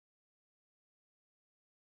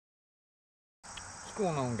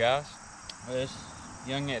going on, guys? This is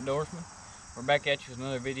Young Outdoorsman. We're back at you with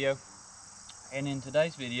another video, and in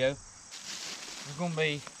today's video we're going to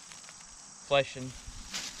be fleshing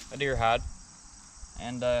a deer hide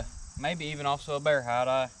and maybe even also a bear hide.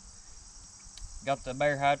 I got the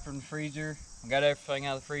bear hide from the freezer, got everything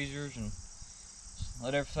out of the freezers and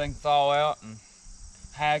let everything thaw out, and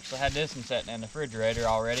I actually had this one sitting in the refrigerator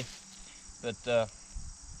already, but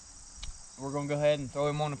we're going to go ahead and throw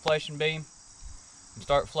him on the fleshing beam and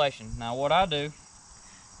start fleshing. Now what I do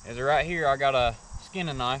is right here I got a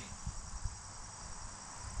skinning knife,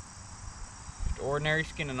 just an ordinary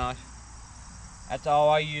skinning knife. That's all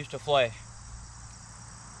I use to flesh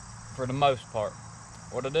for the most part.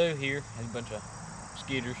 What I do here is a bunch of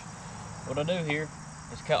mosquitoes. What I do here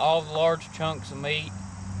is cut all the large chunks of meat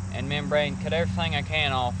and membrane, cut everything I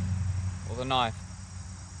can off with a knife,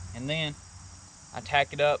 and then I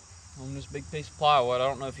tack it up on this big piece of plywood. I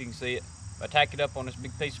don't know if you can see it, but I tack it up on this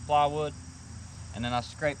big piece of plywood, and then I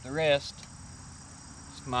scrape the rest.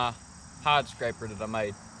 It's my hide scraper that I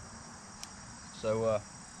made. So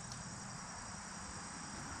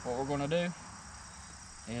what we're going to do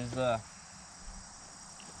is we're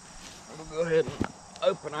going to go ahead and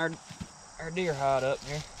open our deer hide up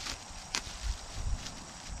here.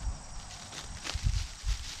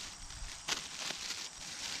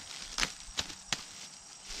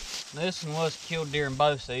 This one was killed during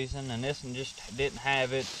bow season, and this one just didn't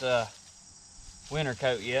have its winter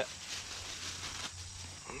coat yet.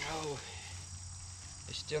 Oh,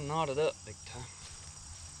 it's still knotted up big time.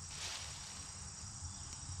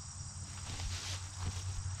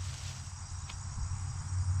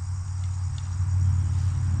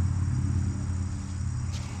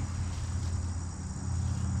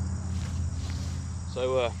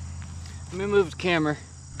 So let me move the camera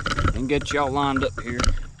and get y'all lined up here.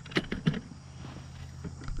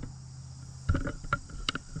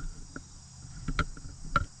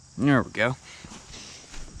 There we go.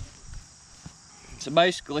 So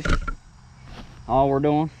basically, all we're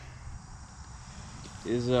doing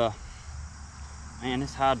is, man,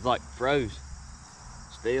 this hide's like froze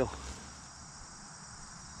still.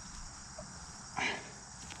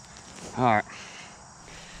 All right.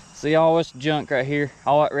 See all this junk right here?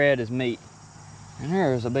 All that red is meat. And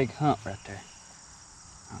there's a big hump right there.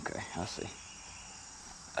 Okay, I see.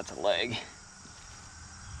 That's a leg.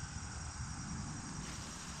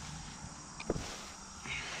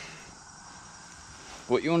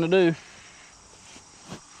 What you want to do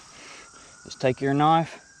is take your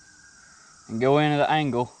knife and go into the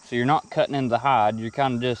angle, so you're not cutting into the hide, you're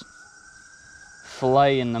kind of just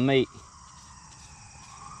filleting the meat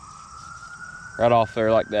right off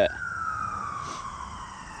there like that.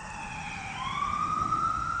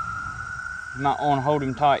 You might want to hold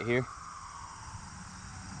him tight here.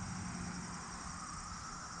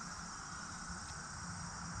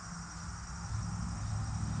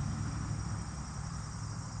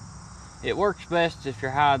 It works best if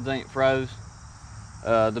your hides ain't froze.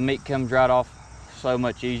 The meat comes right off so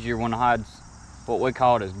much easier when the hide's, what we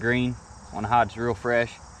call it, is green, when the hide's real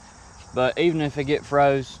fresh. But even if it get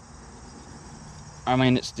froze, I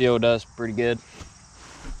mean, it still does pretty good.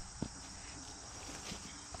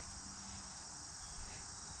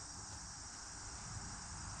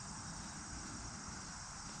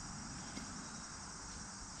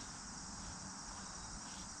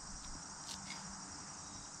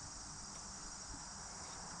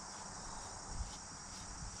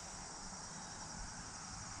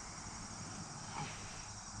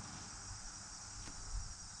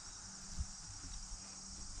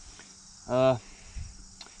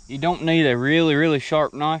 You don't need a really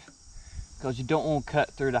sharp knife, because you don't want to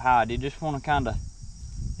cut through the hide. You just want to kind of,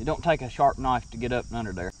 you don't take a sharp knife to get up and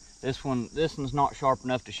under there. This one's not sharp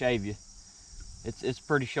enough to shave you. It's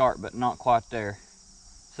pretty sharp, but not quite there.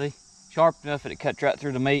 See, sharp enough that it cuts right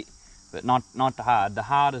through the meat, but not the hide. The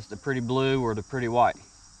hide is the pretty blue or the pretty white.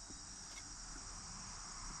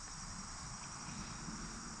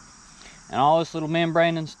 And all this little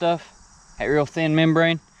membrane and stuff, that real thin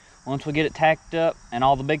membrane, once we get it tacked up and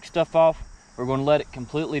all the big stuff off, we're going to let it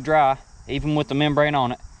completely dry, even with the membrane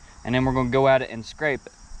on it, and then we're going to go at it and scrape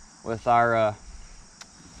it with our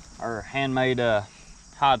handmade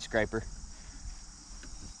hide scraper.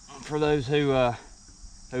 For those who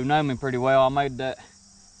know me pretty well, I made that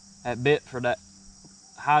bit for that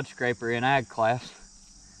hide scraper in ag class,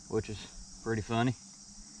 which is pretty funny.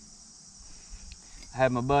 I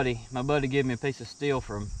had my buddy give me a piece of steel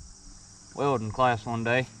from welding class one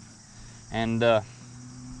day, and I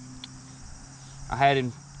had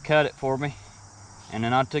him cut it for me, and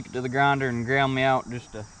then I took it to the grinder and ground me out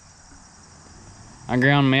I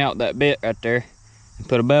ground me out that bit right there,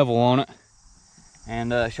 put a bevel on it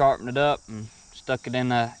and sharpened it up and stuck it in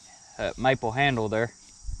the maple handle there.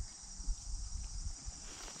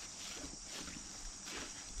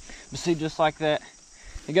 But see, just like that,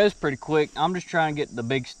 it goes pretty quick. I'm just trying to get the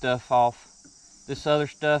big stuff off. This other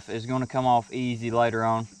stuff is going to come off easy later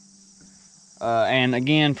on. And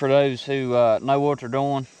again, for those who know what they're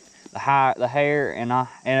doing, the hair and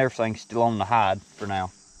everything's still on the hide for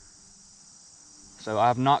now. So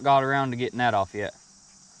I've not got around to getting that off yet.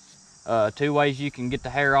 2 ways you can get the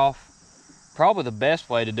hair off. Probably the best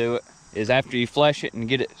way to do it is after you flesh it and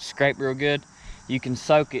get it scraped real good, you can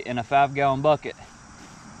soak it in a 5-gallon bucket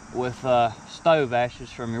with stove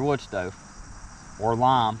ashes from your wood stove or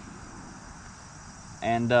lime,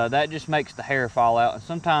 and that just makes the hair fall out, and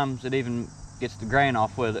sometimes it even gets the grain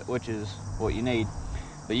off with it, which is what you need.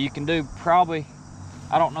 But you can do probably,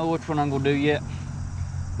 I don't know which one I'm gonna do yet,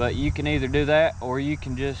 but you can either do that or you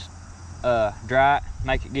can just dry it,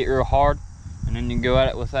 make it get real hard, and then you can go at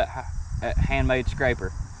it with that handmade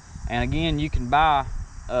scraper. And again, you can buy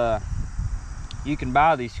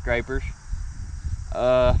these scrapers.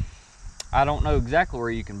 I don't know exactly where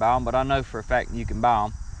you can buy them, but I know for a fact you can buy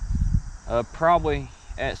them. Probably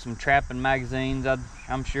at some trapping magazines,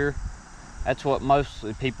 I'm sure. That's what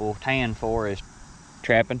mostly people tan for, is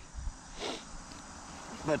trapping.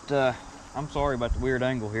 But I'm sorry about the weird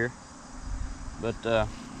angle here. But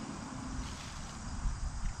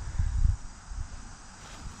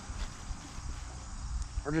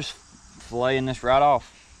we're just filleting this right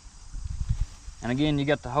off. And again, you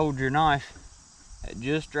got to hold your knife at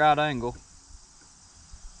just right angle,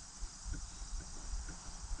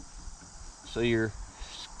 so you're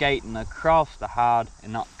skating across the hide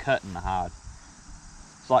and not cutting the hide.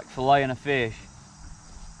 It's like filleting a fish.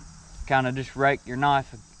 Kind of just rake your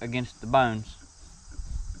knife against the bones,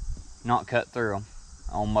 not cut through them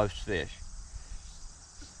on most fish.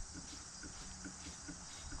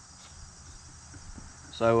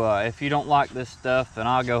 So if you don't like this stuff, then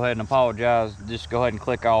I'll go ahead and apologize. Just go ahead and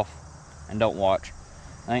click off and don't watch.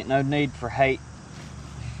 There ain't no need for hating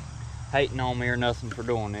on me or nothing for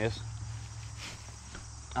doing this.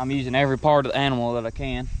 I'm using every part of the animal that I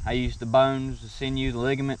can. I use the bones, the sinew, the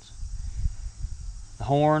ligaments, the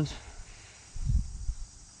horns,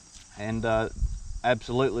 and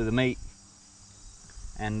absolutely the meat,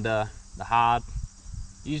 and the hide.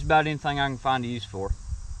 Use about anything I can find a use for.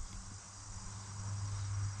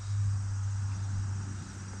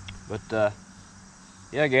 But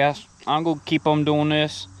yeah, guys, I'm gonna keep on doing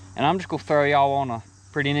this, and I'm just gonna throw y'all on a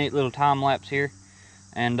pretty neat little time lapse here,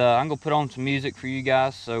 and I'm gonna put on some music for you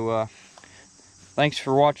guys. So thanks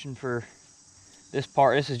for watching for this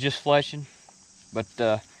part. This is just fleshing, but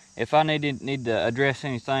if I need to address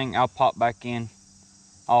anything, I'll pop back in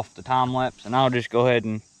off the time lapse, and I'll just go ahead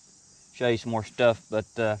and show you some more stuff. But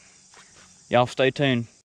y'all stay tuned.